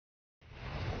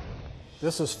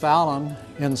This is Fallon,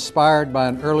 inspired by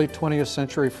an early 20th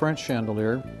century French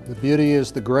chandelier. The beauty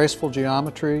is the graceful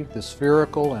geometry, the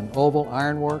spherical and oval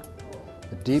ironwork,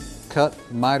 the deep cut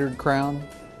mitered crown,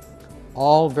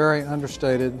 all very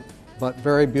understated but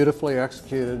very beautifully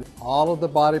executed. All of the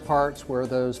body parts where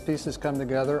those pieces come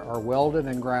together are welded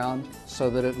and ground so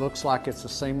that it looks like it's a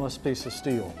seamless piece of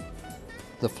steel.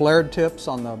 The flared tips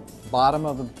on the bottom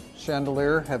of the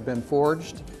chandelier have been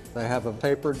forged. They have a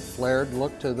tapered, flared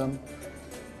look to them,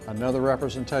 another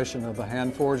representation of the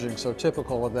hand forging so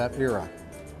typical of that era.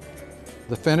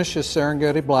 The finish is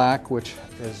Serengeti black, which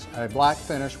is a black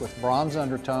finish with bronze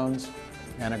undertones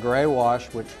and a gray wash,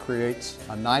 which creates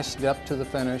a nice depth to the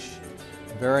finish,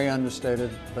 very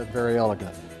understated but very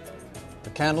elegant. The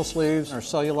candle sleeves are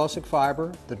cellulosic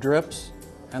fiber. The drips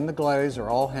and the glaze are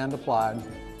all hand applied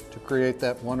to create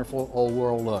that wonderful old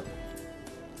world look.